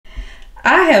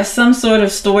I have some sort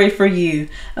of story for you.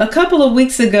 A couple of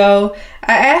weeks ago,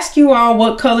 I asked you all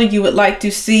what color you would like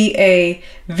to see a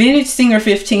vintage Singer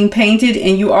 15 painted,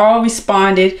 and you all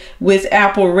responded with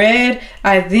apple red.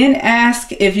 I then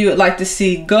asked if you would like to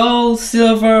see gold,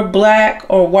 silver, black,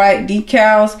 or white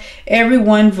decals.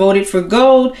 Everyone voted for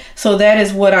gold, so that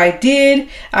is what I did.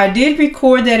 I did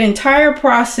record that entire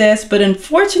process, but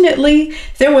unfortunately,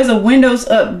 there was a Windows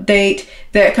update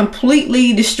that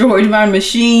completely destroyed my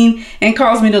machine and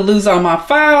caused me to lose all my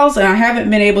files, and I haven't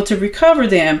been able to recover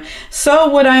them. So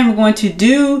what I'm going to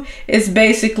do is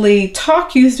basically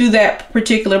talk you through that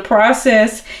particular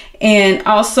process and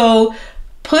also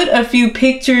put a few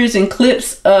pictures and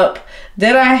clips up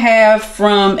that I have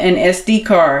from an SD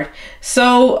card.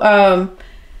 So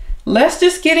let's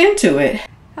just get into it.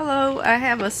 Hello, I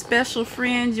have a special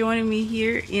friend joining me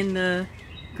here in the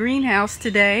greenhouse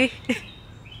today.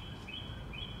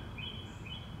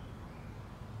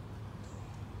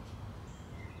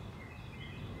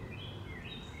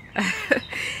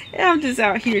 I'm just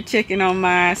out here checking on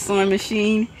my sewing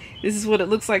machine. This is what it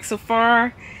looks like so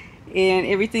far, and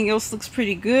everything else looks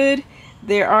pretty good.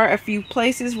 There are a few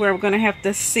places where I'm going to have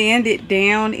to sand it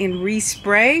down and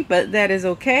respray, but that is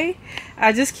okay.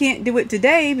 I just can't do it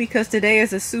today because today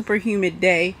is a super humid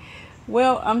day.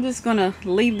 Well, I'm just going to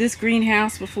leave this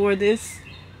greenhouse before this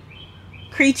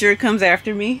creature comes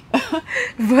after me.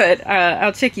 But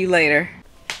I'll check you later.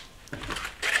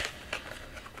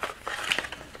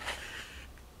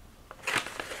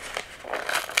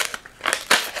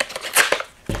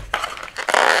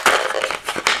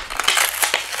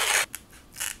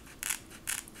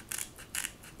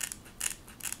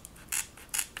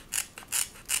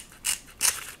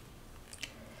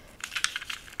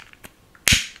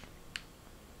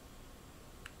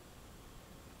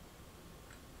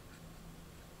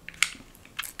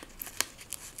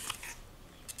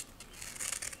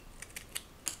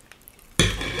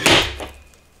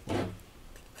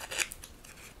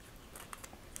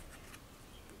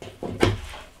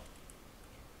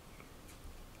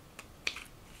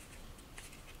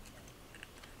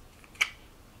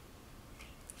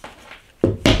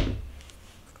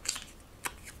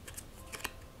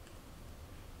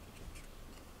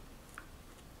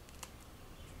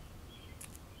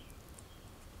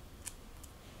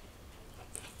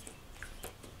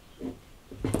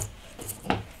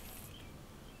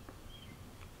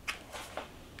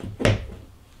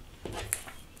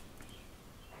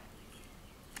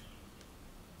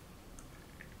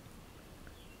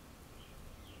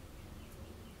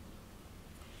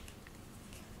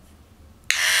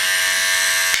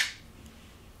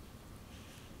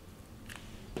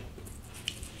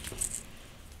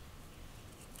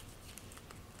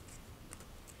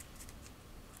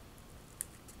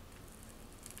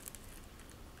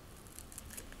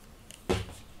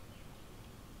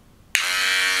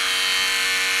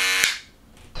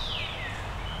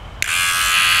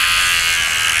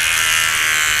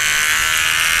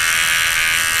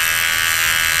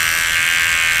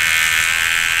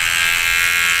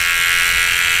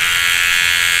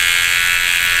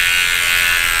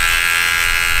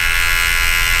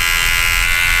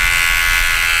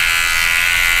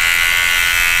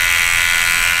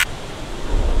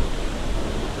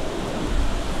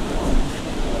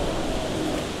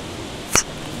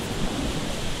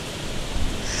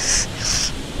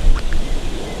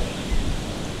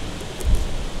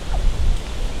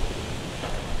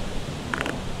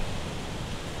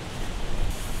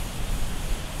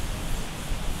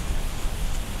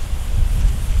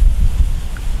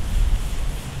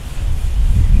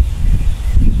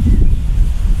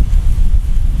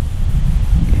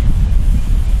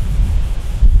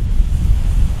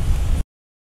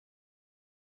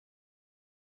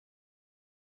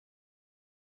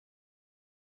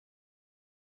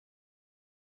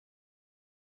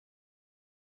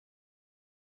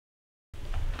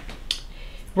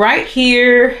 Right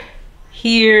here,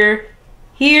 here,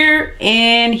 here,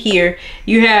 and here,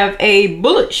 you have a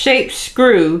bullet-shaped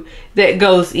screw that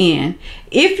goes in.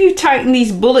 If you tighten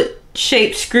these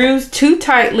bullet-shaped screws too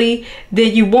tightly,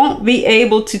 then you won't be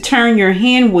able to turn your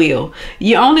hand wheel.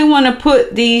 You only want to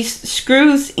put these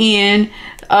screws in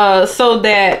so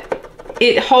that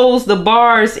it holds the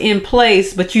bars in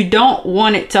place, but you don't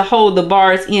want it to hold the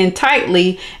bars in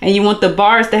tightly, and you want the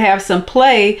bars to have some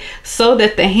play so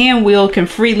that the hand wheel can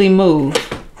freely move,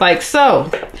 like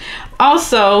so.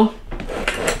 Also,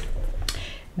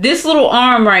 this little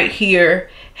arm right here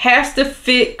has to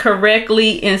fit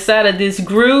correctly inside of this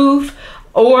groove,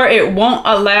 or it won't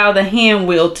allow the hand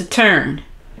wheel to turn.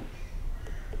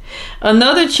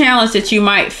 Another challenge that you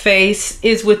might face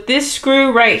is with this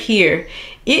screw right here.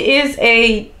 It is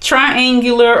a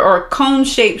triangular or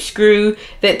cone-shaped screw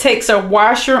that takes a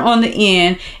washer on the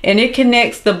end and it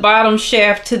connects the bottom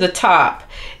shaft to the top.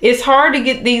 It's hard to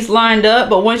get these lined up,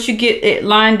 but once you get it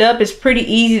lined up, it's pretty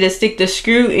easy to stick the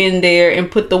screw in there and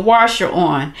put the washer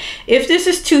on. If this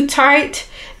is too tight,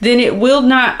 then it will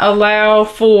not allow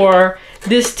for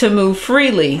this to move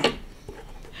freely.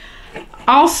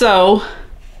 Also,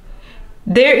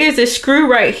 there is a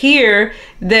screw right here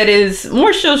that is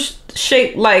more so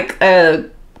shaped like a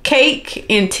cake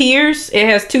in tiers. It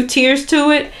has 2 tiers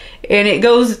to it, and it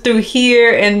goes through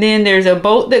here, and then there's a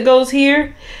bolt that goes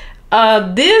here.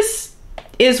 This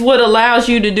is what allows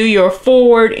you to do your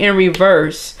forward and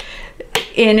reverse.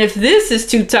 And if this is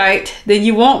too tight, then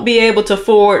you won't be able to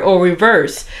forward or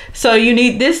reverse. So you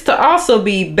need this to also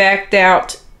be backed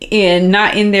out and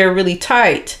not in there really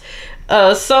tight.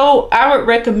 So I would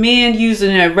recommend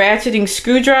using a ratcheting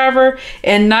screwdriver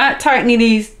and not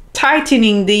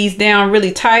tightening these down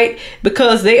really tight,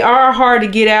 because they are hard to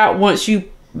get out once you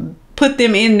put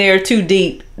them in there too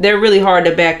deep. They're really hard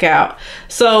to back out.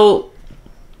 So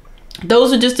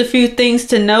those are just a few things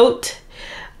to note.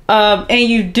 And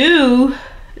you do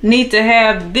need to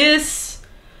have this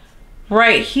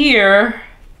right here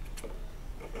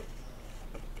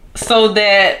so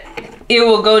that it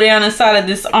will go down inside of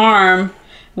this arm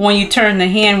when you turn the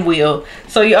hand wheel.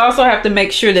 So you also have to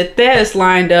make sure that that is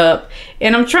lined up.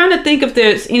 And I'm trying to think if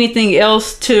there's anything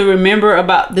else to remember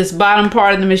about this bottom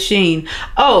part of the machine.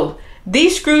 Oh,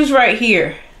 these screws right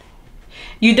here,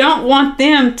 you don't want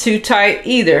them too tight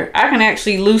either. I can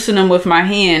actually loosen them with my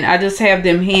hand. I just have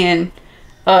them hand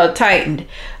tightened.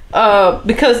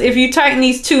 Because if you tighten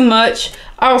these too much,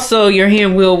 also your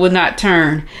hand wheel will not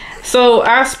turn. So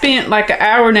I spent like an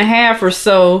hour and a half or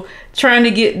so trying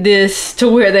to get this to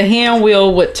where the hand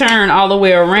wheel would turn all the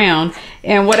way around.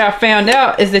 And what I found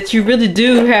out is that you really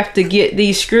do have to get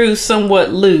these screws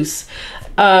somewhat loose.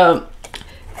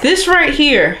 This right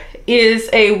here is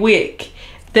a wick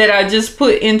that I just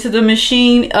put into the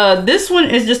machine. This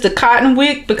one is just a cotton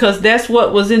wick because that's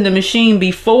what was in the machine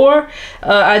before.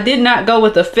 I did not go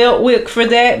with a felt wick for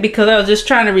that because I was just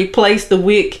trying to replace the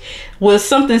wick with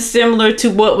something similar to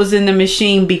what was in the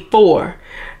machine before.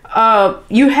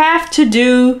 You have to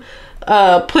do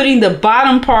putting the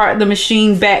bottom part of the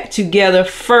machine back together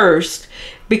first,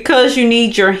 because you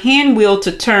need your hand wheel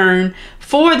to turn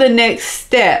for the next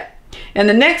step. And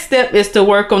the next step is to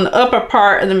work on the upper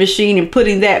part of the machine and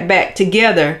putting that back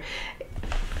together.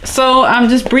 So I'm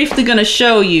just briefly going to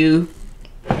show you.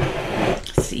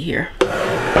 Let's see here.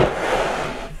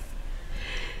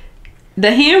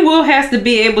 The hand wheel has to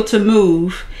be able to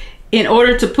move in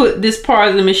order to put this part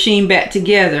of the machine back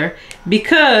together,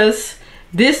 because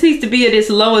this needs to be at its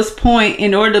lowest point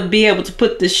in order to be able to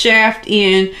put the shaft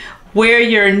in where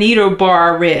your needle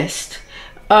bar rests.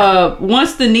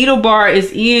 Once the needle bar is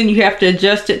in, you have to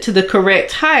adjust it to the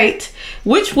correct height,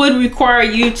 which would require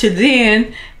you to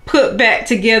then put back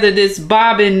together this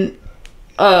bobbin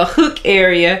hook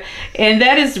area, and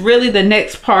that is really the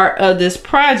next part of this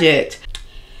project.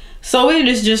 So it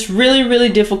is just really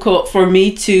difficult for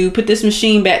me to put this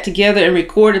machine back together and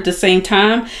record at the same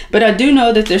time, but I do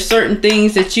know that there's certain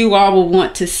things that you all will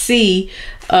want to see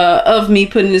of me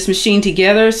putting this machine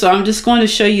together. So I'm just going to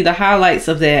show you the highlights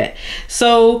of that.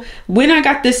 So when I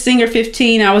got this Singer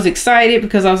 15, I was excited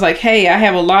because I was like, hey, I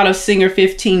have a lot of Singer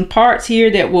 15 parts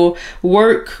here that will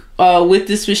work with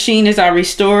this machine as I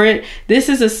restore it. This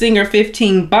is a Singer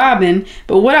 15 bobbin,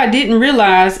 but what I didn't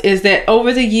realize is that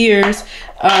over the years,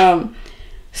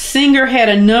 Singer had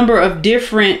a number of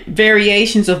different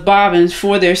variations of bobbins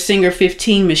for their Singer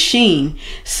 15 machine.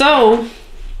 So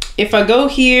if I go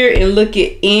here and look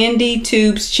at Andy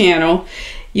Tube's channel,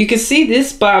 you can see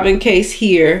this bobbin case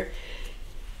here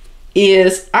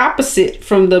is opposite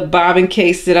from the bobbin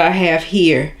case that I have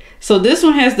here. So this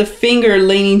one has the finger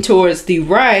leaning towards the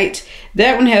right.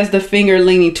 That one has the finger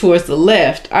leaning towards the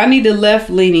left. I need the left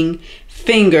leaning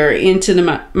finger into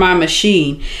my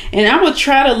machine, and I will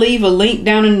try to leave a link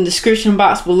down in the description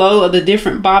box below of the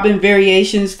different bobbin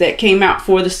variations that came out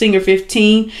for the Singer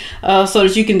 15, so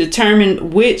that you can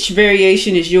determine which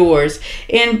variation is yours.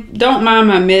 And don't mind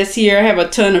my mess here. I have a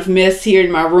ton of mess here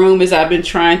in my room as I've been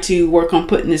trying to work on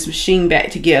putting this machine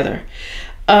back together.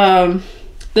 The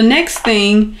next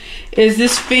thing is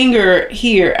this finger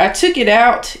here. I took it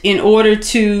out in order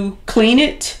to clean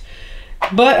it,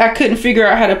 but I couldn't figure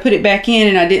out how to put it back in,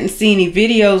 and I didn't see any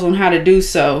videos on how to do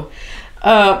so.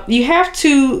 You have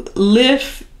to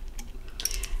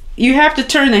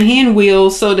turn the hand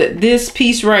wheel so that this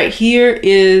piece right here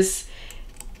is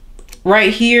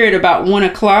right here at about 1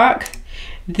 o'clock.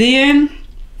 Then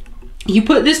you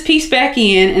put this piece back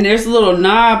in, and there's a little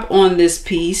knob on this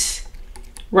piece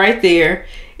right there,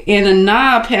 and the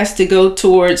knob has to go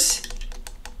towards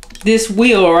this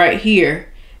wheel right here.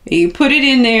 And you put it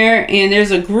in there, and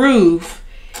there's a groove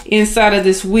inside of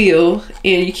this wheel,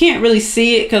 and you can't really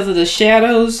see it because of the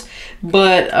shadows,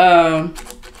 but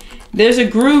there's a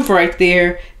groove right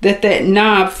there that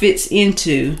knob fits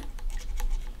into.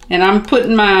 And I'm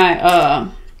putting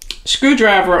my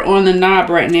screwdriver on the knob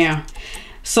right now.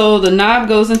 So the knob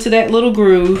goes into that little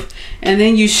groove, and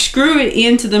then you screw it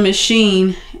into the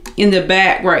machine in the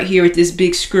back right here with this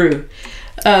big screw.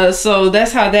 So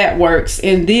that's how that works.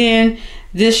 And then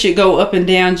this should go up and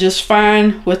down just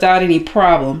fine without any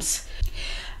problems.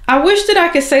 I wish that I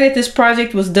could say that this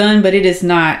project was done, but it is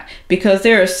not, because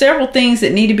there are several things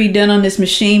that need to be done on this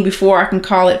machine before I can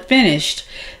call it finished.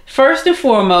 First and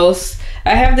foremost,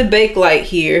 I have the bake light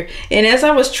here, and as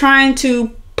I was trying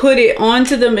to put it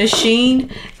onto the machine,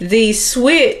 the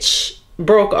switch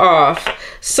broke off.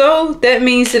 So that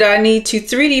means that I need to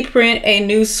 3D print a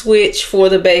new switch for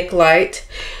the bake light.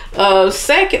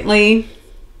 Secondly,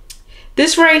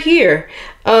 this right here,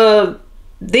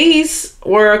 these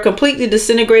were completely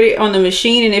disintegrated on the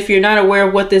machine, and if you're not aware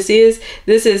of what this is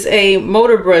a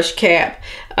motor brush cap.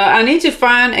 I need to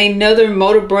find another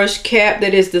motor brush cap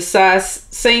that is the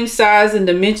same size and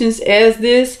dimensions as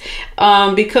this,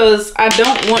 because I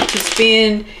don't want to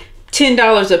spend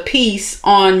 $10 a piece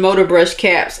on motor brush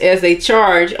caps as they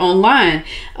charge online.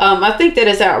 I think that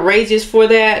is outrageous for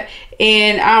that,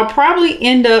 and I'll probably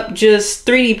end up just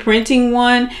 3D printing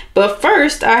one, but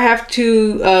first I have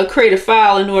to create a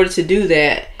file in order to do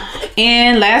that.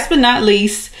 And last but not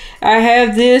least, I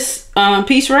have this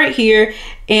piece right here,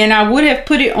 and I would have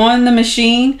put it on the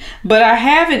machine, but I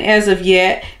haven't as of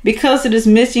yet because it is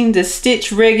missing the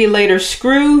stitch regulator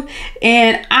screw,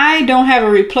 and I don't have a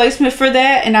replacement for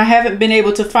that, and I haven't been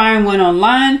able to find one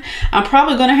online. I'm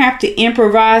probably going to have to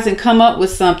improvise and come up with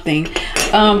something.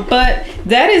 But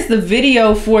that is the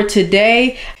video for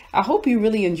today. I hope you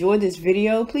really enjoyed this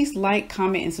video. Please like,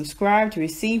 comment, and subscribe to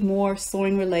receive more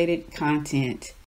sewing related content.